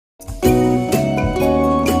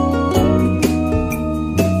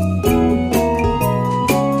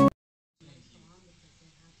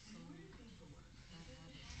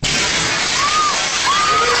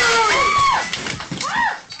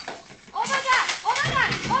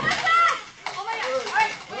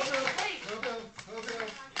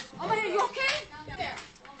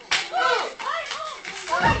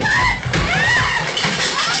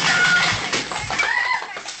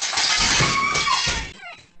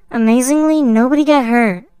Amazingly, nobody got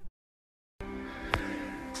hurt.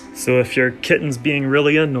 So if your kitten's being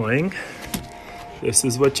really annoying, this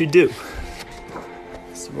is what you do.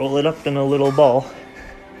 Just roll it up in a little ball.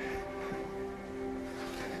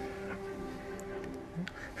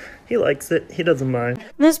 He likes it. He doesn't mind.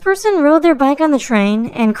 This person rode their bike on the train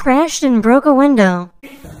and crashed and broke a window.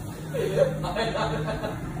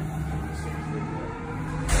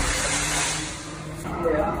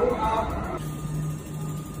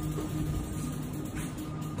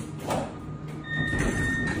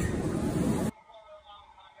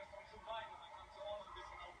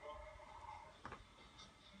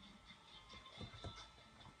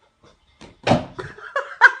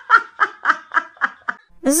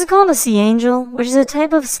 This is called a sea angel, which is a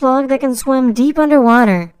type of slug that can swim deep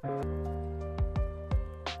underwater.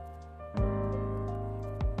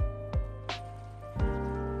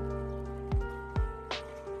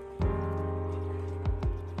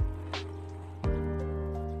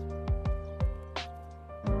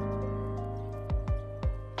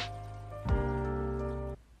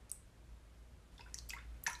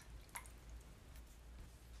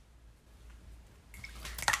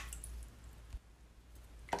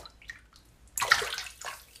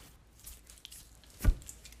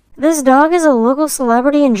 This dog is a local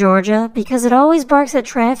celebrity in Georgia because it always barks at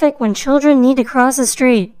traffic when children need to cross the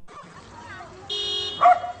street.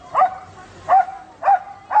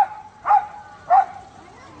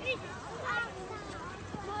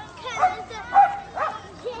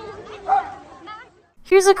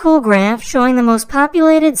 Here's a cool graph showing the most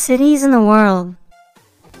populated cities in the world.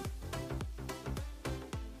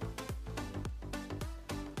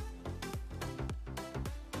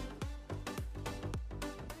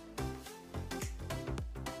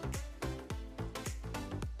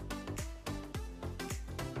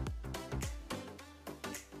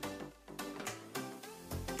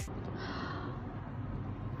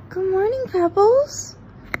 Good morning, Pebbles.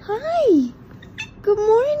 Hi. Good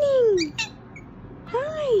morning.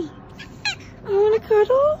 Hi. You want to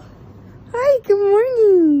cuddle? Hi, good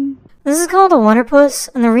morning. This is called a wonderpuss,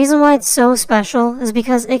 and the reason why it's so special is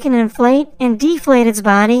because it can inflate and deflate its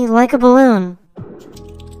body like a balloon.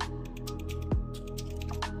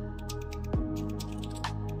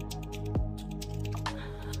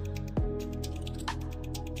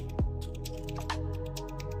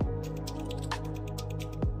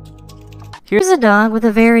 Here's a dog with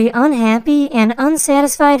a very unhappy and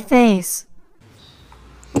unsatisfied face.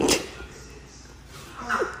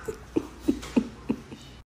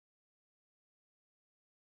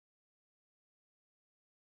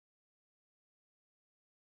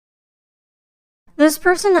 This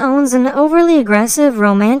person owns an overly aggressive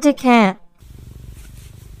romantic cat.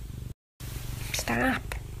 Stop.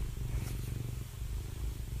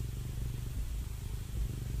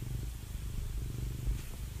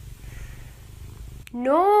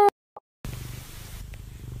 No.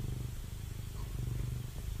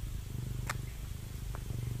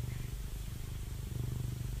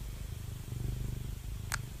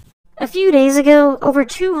 A few days ago, over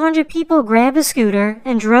 200 people grabbed a scooter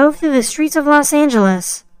and drove through the streets of Los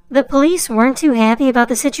Angeles. The police weren't too happy about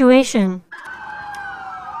the situation.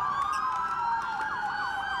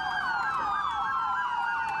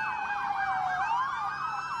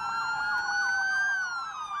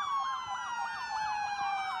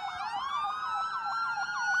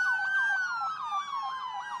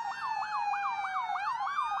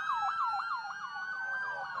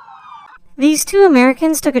 These two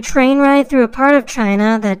Americans took a train ride through a part of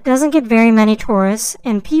China that doesn't get very many tourists,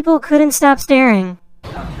 and people couldn't stop staring.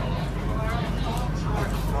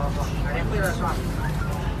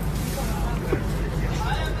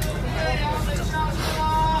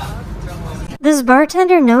 This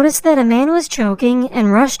bartender noticed that a man was choking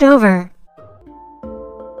and rushed over.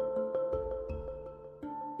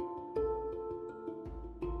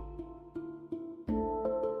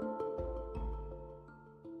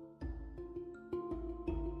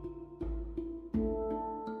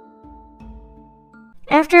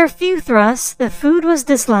 After a few thrusts, the food was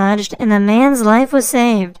dislodged and the man's life was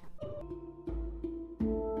saved.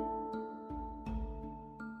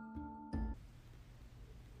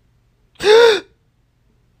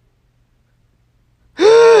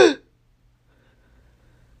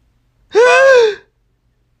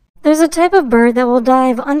 There's a type of bird that will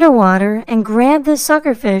dive underwater and grab the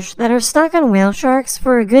suckerfish that are stuck on whale sharks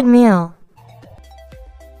for a good meal.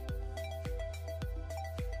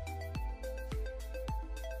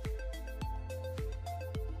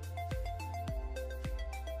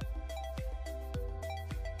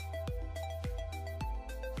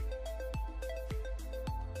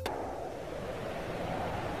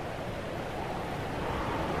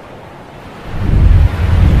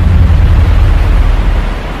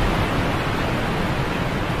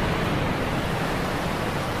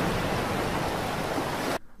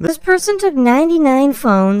 This person took 99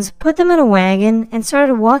 phones, put them in a wagon, and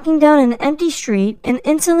started walking down an empty street and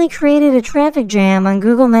instantly created a traffic jam on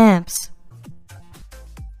Google Maps.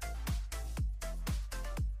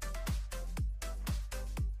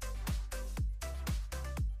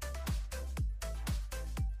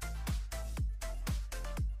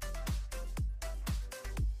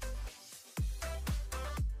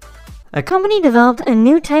 A company developed a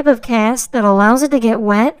new type of cast that allows it to get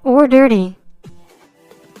wet or dirty.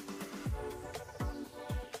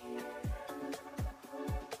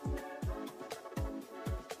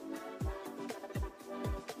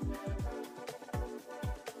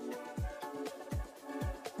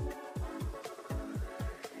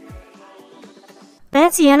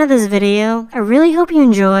 That's the end of this video. I really hope you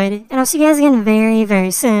enjoyed, and I'll see you guys again very,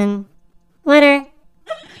 very soon. Later!